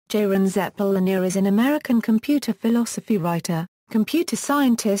Jaron Zepel Lanier is an American computer philosophy writer, computer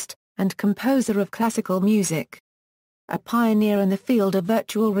scientist, and composer of classical music. A pioneer in the field of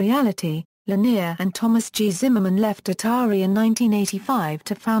virtual reality, Lanier and Thomas G. Zimmerman left Atari in 1985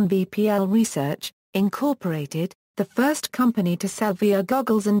 to found VPL Research, Incorporated, the first company to sell VR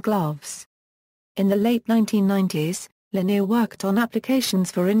goggles and gloves. In the late 1990s, Lanier worked on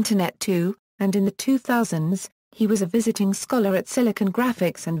applications for Internet 2, and in the 2000s, he was a visiting scholar at Silicon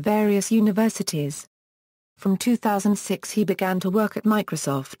Graphics and various universities. From 2006 he began to work at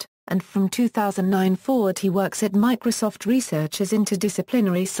Microsoft, and from 2009 forward he works at Microsoft Research as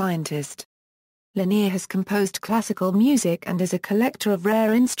Interdisciplinary Scientist. Lanier has composed classical music and is a collector of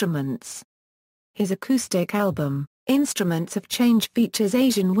rare instruments. His acoustic album, Instruments of Change, features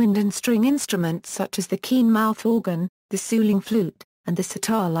Asian wind and string instruments such as the khene mouth organ, the suling flute, and the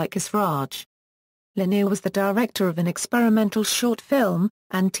sitar-like esraj. Lanier was the director of an experimental short film,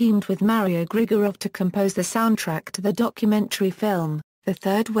 and teamed with Mario Grigorov to compose the soundtrack to the documentary film, The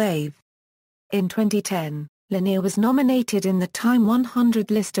Third Wave. In 2010, Lanier was nominated in the Time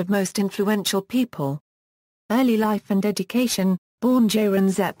 100 list of most influential people. Early life and education. Born Jaron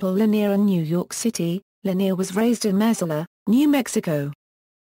Zepel Lanier in New York City, Lanier was raised in Missoula, New Mexico.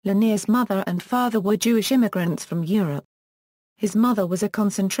 Lanier's mother and father were Jewish immigrants from Europe. His mother was a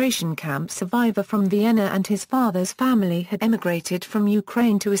concentration camp survivor from Vienna and his father's family had emigrated from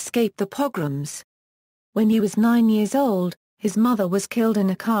Ukraine to escape the pogroms. When he was 9 years old, his mother was killed in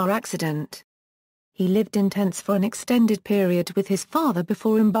a car accident. He lived in tents for an extended period with his father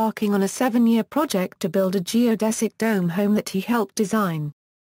before embarking on a 7-year project to build a geodesic dome home that he helped design.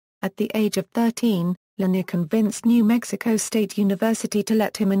 At the age of 13, Lanier convinced New Mexico State University to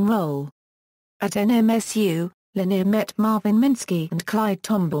let him enroll. At NMSU, Lanier met Marvin Minsky and Clyde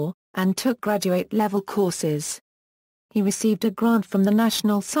Tombaugh, and took graduate-level courses. He received a grant from the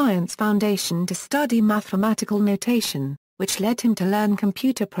National Science Foundation to study mathematical notation, which led him to learn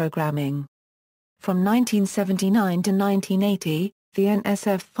computer programming. From 1979 to 1980, the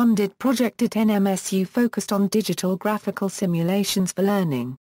NSF-funded project at NMSU focused on digital graphical simulations for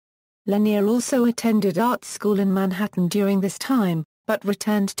learning. Lanier also attended art school in Manhattan during this time, but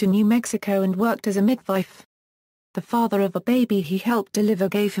returned to New Mexico and worked as a midwife. The father of a baby he helped deliver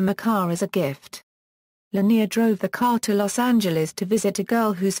gave him a car as a gift. Lanier drove the car to Los Angeles to visit a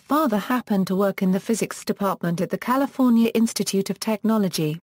girl whose father happened to work in the physics department at the California Institute of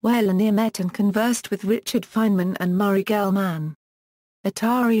Technology, where Lanier met and conversed with Richard Feynman and Murray Gell-Mann.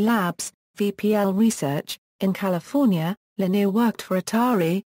 Atari Labs, VPL Research, in California, Lanier worked for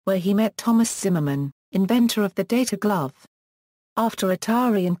Atari, where he met Thomas Zimmerman, inventor of the data glove. After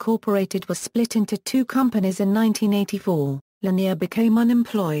Atari Incorporated was split into two companies in 1984, Lanier became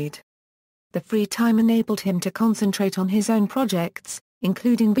unemployed. The free time enabled him to concentrate on his own projects,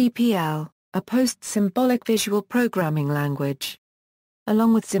 including VPL, a post-symbolic visual programming language.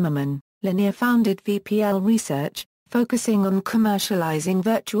 Along with Zimmerman, Lanier founded VPL Research, focusing on commercializing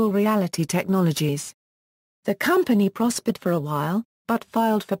virtual reality technologies. The company prospered for a while, but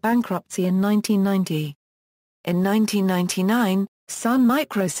filed for bankruptcy in 1990. In 1999, Sun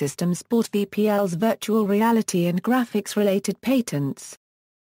Microsystems bought VPL's virtual reality and graphics-related patents.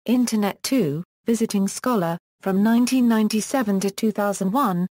 Internet 2, visiting scholar, from 1997 to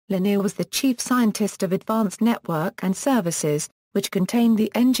 2001, Lanier was the chief scientist of Advanced Network and Services, which contained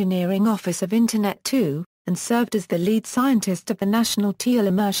the engineering office of Internet 2, and served as the lead scientist of the National Teal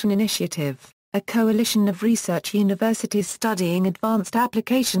Immersion Initiative, a coalition of research universities studying advanced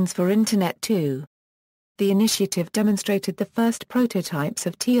applications for Internet 2. The initiative demonstrated the first prototypes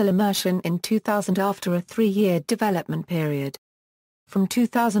of teal immersion in 2000 after a 3-year development period. From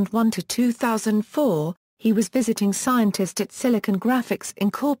 2001 to 2004, he was visiting scientist at Silicon Graphics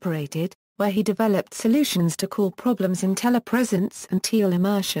Incorporated, where he developed solutions to core problems in telepresence and teal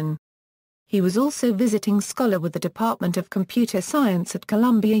immersion. He was also visiting scholar with the Department of Computer Science at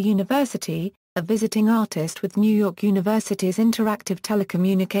Columbia University, a visiting artist with New York University's Interactive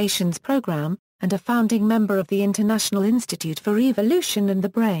Telecommunications Program, and a founding member of the International Institute for Evolution and the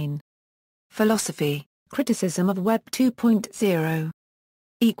Brain. Philosophy, criticism of Web 2.0.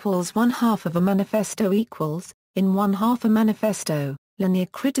 Equals 1/2 of a manifesto equals, in 1/2 a manifesto, Lanier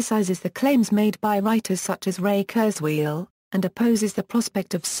criticizes the claims made by writers such as Ray Kurzweil, and opposes the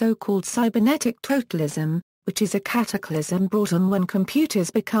prospect of so-called cybernetic totalism, which is a cataclysm brought on when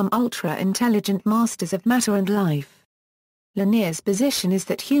computers become ultra-intelligent masters of matter and life. Lanier's position is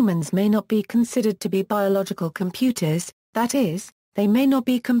that humans may not be considered to be biological computers, that is, they may not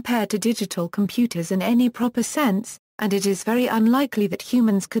be compared to digital computers in any proper sense, and it is very unlikely that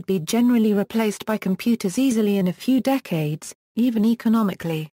humans could be generally replaced by computers easily in a few decades, even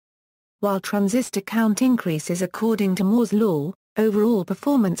economically. while transistor count increases according to Moore's law, overall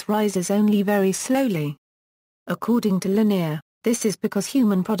performance rises only very slowly. According to Lanier, this is because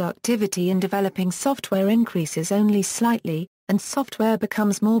human productivity in developing software increases only slightly, and software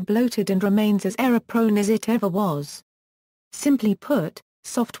becomes more bloated and remains as error-prone as it ever was. Simply put,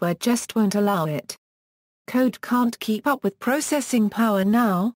 software just won't allow it. Code can't keep up with processing power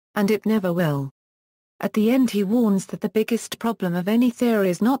now, and it never will. At the end he warns that the biggest problem of any theory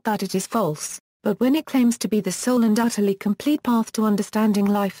is not that it is false, but when it claims to be the sole and utterly complete path to understanding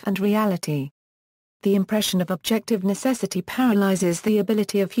life and reality. The impression of objective necessity paralyzes the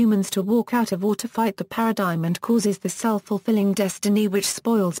ability of humans to walk out of or to fight the paradigm and causes the self-fulfilling destiny which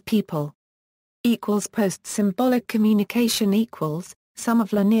spoils people. Post-symbolic communication equals, some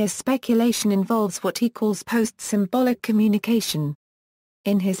of Lanier's speculation involves what he calls post-symbolic communication.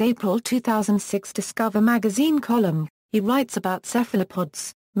 In his April 2006 Discover magazine column, he writes about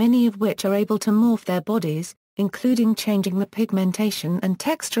cephalopods, many of which are able to morph their bodies, including changing the pigmentation and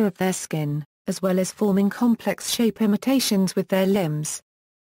texture of their skin, as well as forming complex shape imitations with their limbs.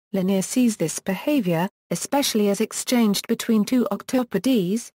 Lanier sees this behavior, especially as exchanged between two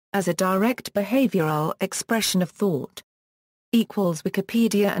octopodes, as a direct behavioral expression of thought.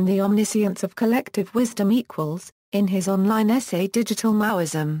 Wikipedia and the omniscience of collective wisdom equals, in his online essay Digital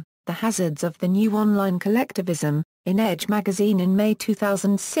Maoism, The Hazards of the New Online Collectivism, in Edge magazine in May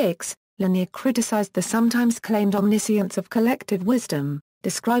 2006, Lanier criticized the sometimes claimed omniscience of collective wisdom,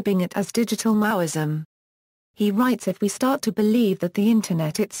 describing it as digital Maoism. He writes, if we start to believe that the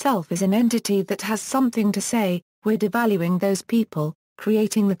Internet itself is an entity that has something to say, we're devaluing those people,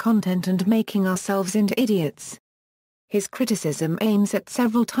 creating the content and making ourselves into idiots. His criticism aims at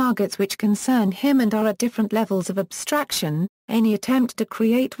several targets which concern him and are at different levels of abstraction. Any attempt to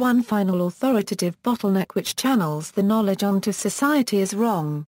create one final authoritative bottleneck which channels the knowledge onto society is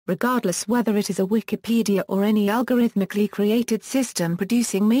wrong, regardless whether it is a Wikipedia or any algorithmically created system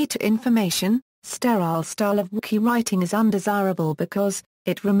producing meta-information. Sterile style of wiki writing is undesirable because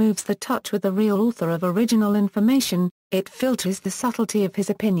it removes the touch with the real author of original information, it filters the subtlety of his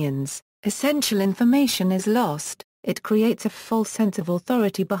opinions, essential information is lost. It creates a false sense of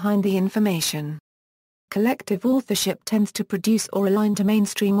authority behind the information. Collective authorship tends to produce or align to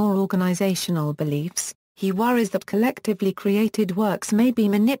mainstream or organizational beliefs. He worries that collectively created works may be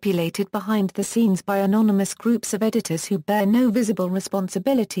manipulated behind the scenes by anonymous groups of editors who bear no visible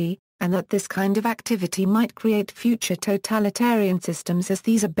responsibility, and that this kind of activity might create future totalitarian systems as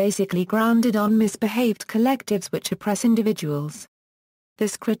these are basically grounded on misbehaved collectives which oppress individuals.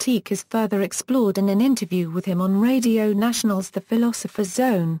 This critique is further explored in an interview with him on Radio National's The Philosopher's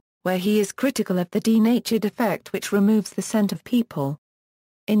Zone, where he is critical of the denatured effect which removes the scent of people.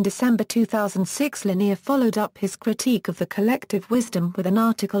 In December 2006 Lanier followed up his critique of the collective wisdom with an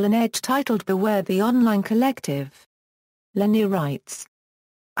article in Edge titled Beware the Online Collective. Lanier writes,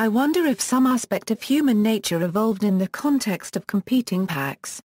 I wonder if some aspect of human nature evolved in the context of competing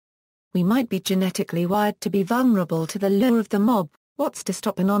packs. We might be genetically wired to be vulnerable to the lure of the mob. What's to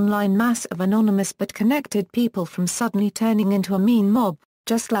stop an online mass of anonymous but connected people from suddenly turning into a mean mob,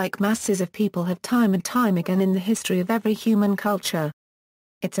 just like masses of people have time and time again in the history of every human culture?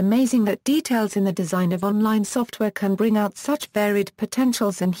 It's amazing that details in the design of online software can bring out such varied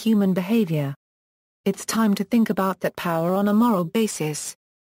potentials in human behavior. It's time to think about that power on a moral basis.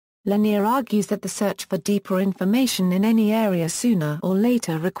 Lanier argues that the search for deeper information in any area sooner or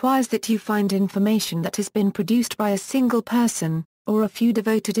later requires that you find information that has been produced by a single person, or a few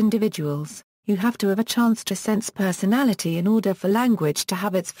devoted individuals. You have to have a chance to sense personality in order for language to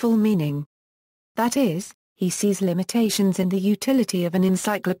have its full meaning. That is, he sees limitations in the utility of an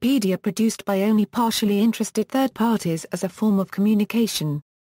encyclopedia produced by only partially interested third parties as a form of communication.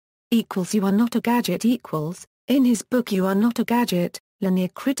 You are not a gadget equals, in his book You Are Not a Gadget, Lanier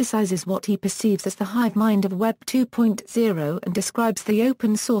criticizes what he perceives as the hive mind of Web 2.0 and describes the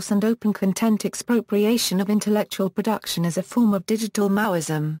open source and open content expropriation of intellectual production as a form of digital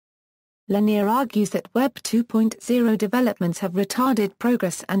Maoism. Lanier argues that Web 2.0 developments have retarded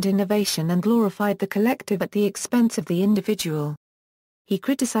progress and innovation and glorified the collective at the expense of the individual. He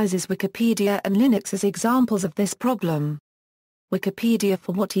criticizes Wikipedia and Linux as examples of this problem. Wikipedia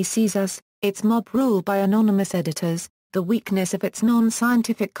for what he sees as its mob rule by anonymous editors, the weakness of its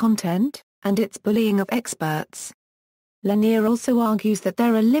non-scientific content, and its bullying of experts. Lanier also argues that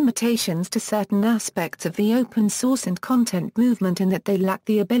there are limitations to certain aspects of the open source and content movement in that they lack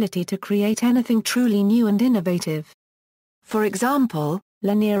the ability to create anything truly new and innovative. For example,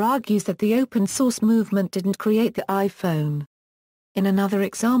 Lanier argues that the open source movement didn't create the iPhone. In another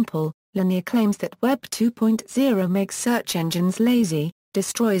example, Lanier claims that Web 2.0 makes search engines lazy,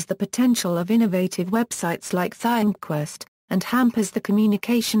 destroys the potential of innovative websites like ThinkQuest, and hampers the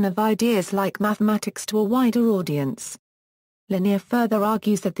communication of ideas like mathematics to a wider audience. Lanier further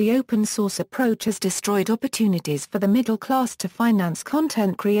argues that the open-source approach has destroyed opportunities for the middle class to finance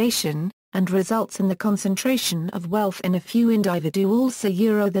content creation, and results in the concentration of wealth in a few individuals.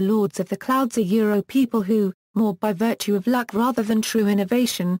 The lords of the clouds people who, more by virtue of luck rather than true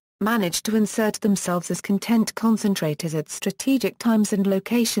innovation, manage to insert themselves as content concentrators at strategic times and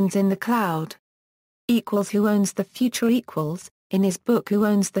locations in the cloud. Who owns the future? In his book Who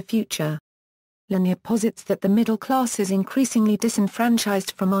Owns the Future, Lanier posits that the middle class is increasingly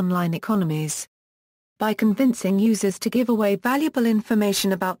disenfranchised from online economies. By convincing users to give away valuable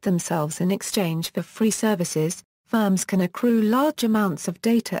information about themselves in exchange for free services, firms can accrue large amounts of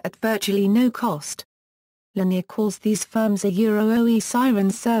data at virtually no cost. Lanier calls these firms OE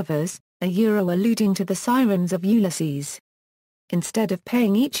siren servers, alluding to the sirens of Ulysses. Instead of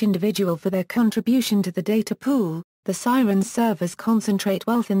paying each individual for their contribution to the data pool, the siren servers concentrate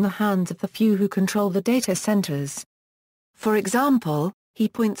wealth in the hands of the few who control the data centers. For example, he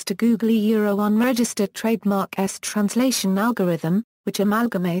points to Google unregistered trademark translation algorithm, which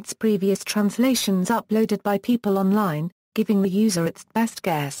amalgamates previous translations uploaded by people online, giving the user its best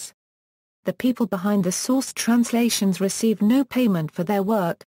guess. The people behind the source translations receive no payment for their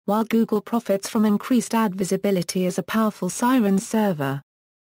work, while Google profits from increased ad visibility as a powerful siren server.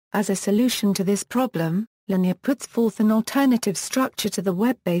 As a solution to this problem, Lanier puts forth an alternative structure to the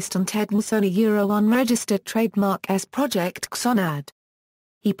web based on Ted's unregistered trademark project Xonad.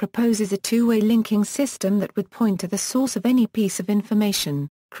 He proposes a two-way linking system that would point to the source of any piece of information,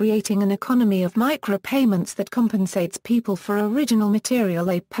 creating an economy of micropayments that compensates people for original material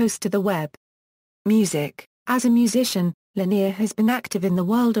they post to the web. Music. As a musician, Lanier has been active in the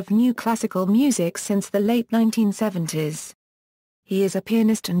world of new classical music since the late 1970s. He is a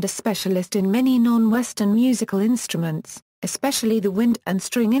pianist and a specialist in many non-Western musical instruments, especially the wind and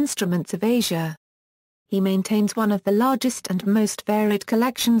string instruments of Asia. He maintains one of the largest and most varied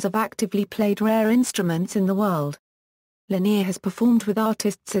collections of actively played rare instruments in the world. Lanier has performed with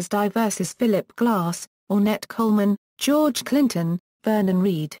artists as diverse as Philip Glass, Ornette Coleman, George Clinton, Vernon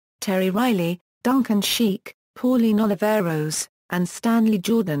Reid, Terry Riley, Duncan Sheik, Pauline Oliveros, and Stanley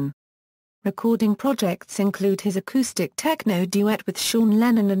Jordan. Recording projects include his acoustic techno duet with Sean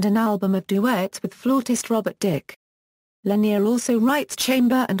Lennon and an album of duets with flautist Robert Dick. Lanier also writes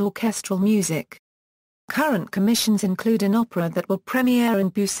chamber and orchestral music. Current commissions include an opera that will premiere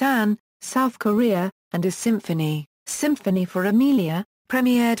in Busan, South Korea, and a symphony for Amelia,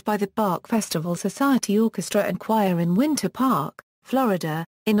 premiered by the Bach Festival Society Orchestra and Choir in Winter Park, Florida,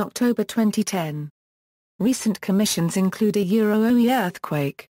 in October 2010. Recent commissions include a OE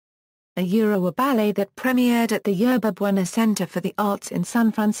Earthquake, a ballet that premiered at the Yerba Buena Center for the Arts in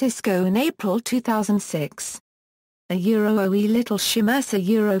San Francisco in April 2006. A OE Little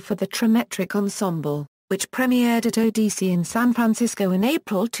Shimmersa for the Trimetric Ensemble, which premiered at ODC in San Francisco in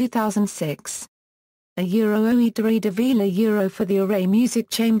April 2006. A OE de Davila for the Array Music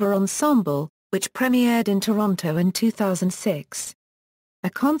Chamber Ensemble, which premiered in Toronto in 2006. A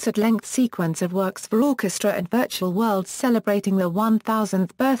concert-length sequence of works for orchestra and virtual worlds celebrating the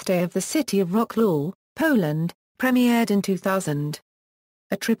 1000th birthday of the city of Wrocław, Poland, premiered in 2000.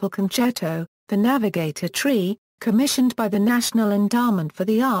 A triple concerto, The Navigator Tree, commissioned by the National Endowment for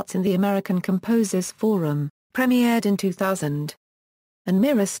the Arts and the American Composers Forum, premiered in 2000. And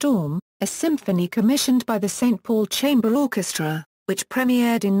Mirror Storm, a symphony commissioned by the St. Paul Chamber Orchestra, which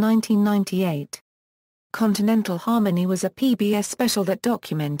premiered in 1998. Continental Harmony was a PBS special that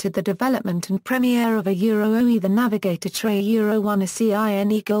documented the development and premiere of a OE The Navigator Tree won a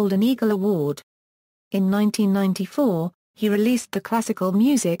CINE Golden Eagle Award. In 1994, he released the classical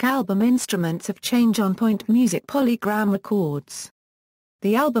music album Instruments of Change on Point Music Polygram Records.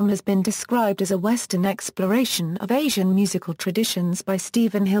 The album has been described as a Western exploration of Asian musical traditions by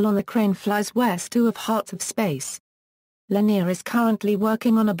Stephen Hill on The Crane Flies West of Hearts of Space. Lanier is currently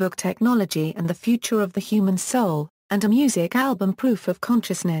working on a book Technology and the Future of the Human Soul, and a music album Proof of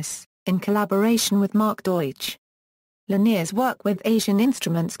Consciousness, in collaboration with Mark Deutsch. Lanier's work with Asian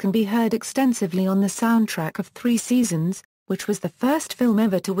instruments can be heard extensively on the soundtrack of 3 Seasons, which was the first film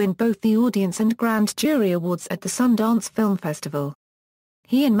ever to win both the Audience and Grand Jury Awards at the Sundance Film Festival.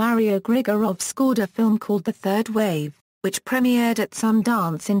 He and Mario Grigorov scored a film called The Third Wave, which premiered at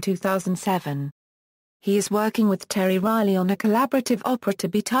Sundance in 2007. He is working with Terry Riley on a collaborative opera to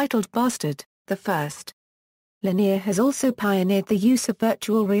be titled Bastard, the First. Lanier has also pioneered the use of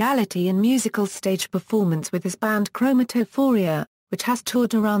virtual reality in musical stage performance with his band Chromatophoria, which has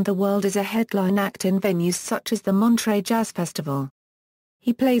toured around the world as a headline act in venues such as the Monterey Jazz Festival.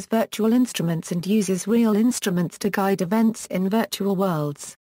 He plays virtual instruments and uses real instruments to guide events in virtual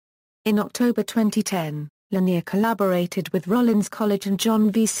worlds. In October 2010, Lanier collaborated with Rollins College and John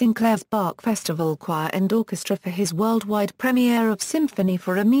V. Sinclair's Bach Festival Choir and Orchestra for his worldwide premiere of Symphony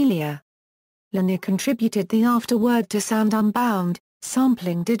for Amelia. Lanier contributed the afterword to Sound Unbound,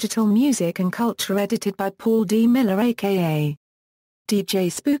 sampling digital music and culture edited by Paul D. Miller aka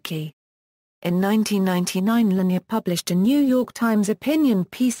DJ Spooky. In 1999 Lanier published a New York Times opinion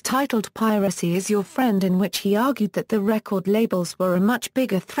piece titled Piracy is Your Friend, in which he argued that the record labels were a much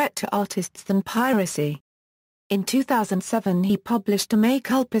bigger threat to artists than piracy. In 2007 he published a mea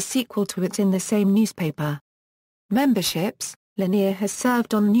culpa sequel to it in the same newspaper. Memberships. Lanier has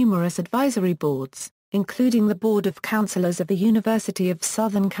served on numerous advisory boards, including the Board of Counselors of the University of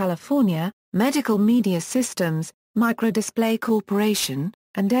Southern California, Medical Media Systems, Microdisplay Corporation,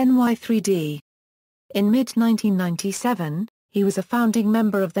 and NY3D. In mid-1997, he was a founding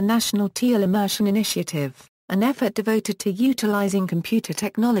member of the National Teal Immersion Initiative, an effort devoted to utilizing computer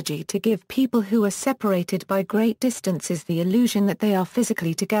technology to give people who are separated by great distances the illusion that they are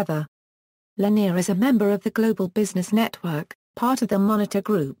physically together. Lanier is a member of the Global Business Network, part of the Monitor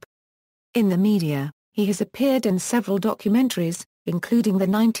Group. In the media, he has appeared in several documentaries, including the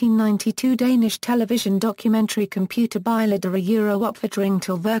 1992 Danish television documentary Computer Billeder Oppfordring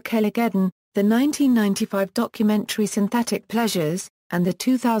til Virkeligheden, the 1995 documentary Synthetic Pleasures, and the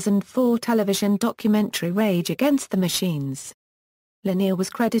 2004 television documentary Rage Against the Machines. Lanier was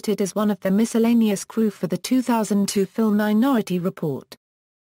credited as one of the miscellaneous crew for the 2002 film Minority Report.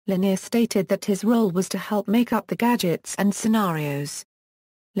 Lanier stated that his role was to help make up the gadgets and scenarios.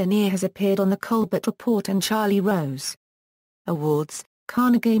 Lanier has appeared on The Colbert Report and Charlie Rose. Awards: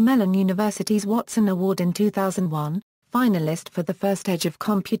 Carnegie Mellon University's Watson Award in 2001, finalist for the First Age of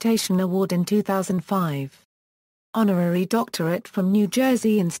Computation Award in 2005. Honorary Doctorate from New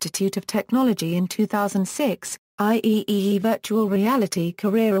Jersey Institute of Technology in 2006, IEEE Virtual Reality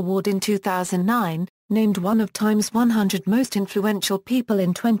Career Award in 2009, named one of Time's 100 Most Influential People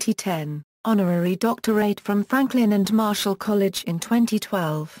in 2010, Honorary Doctorate from Franklin and Marshall College in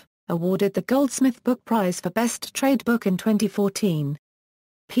 2012. Awarded the Goldsmith Book Prize for Best Trade Book in 2014.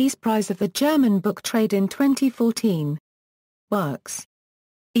 Peace Prize of the German Book Trade in 2014. Works.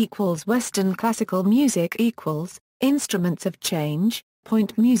 Western classical music Instruments of Change,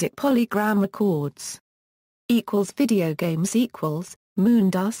 Point Music Polygram Records. Video games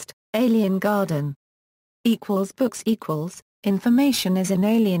Moondust, Alien Garden. Books Information is an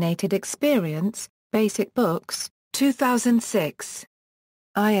Alienated Experience, Basic Books, 2006.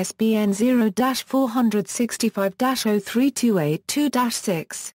 ISBN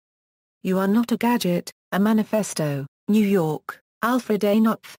 0-465-03282-6. You Are Not a Gadget, A Manifesto, New York, Alfred A.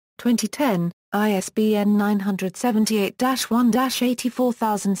 Knopf, 2010, ISBN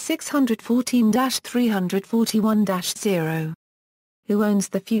 978-1-84614-341-0. Who Owns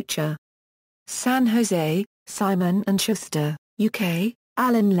the Future? San Jose, Simon & Schuster, UK,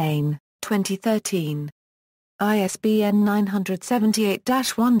 Alan Lane, 2013. ISBN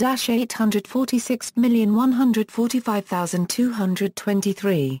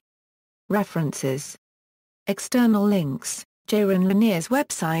 978-1-846145223. References. External links: Jaron Lanier's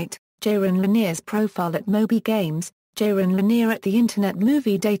website, Jaron Lanier's profile at Moby Games, Jaron Lanier at the Internet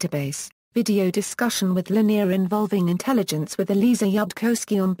Movie Database, video discussion with Lanier involving intelligence with Eliza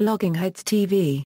Yudkowsky on Blogging Heads TV.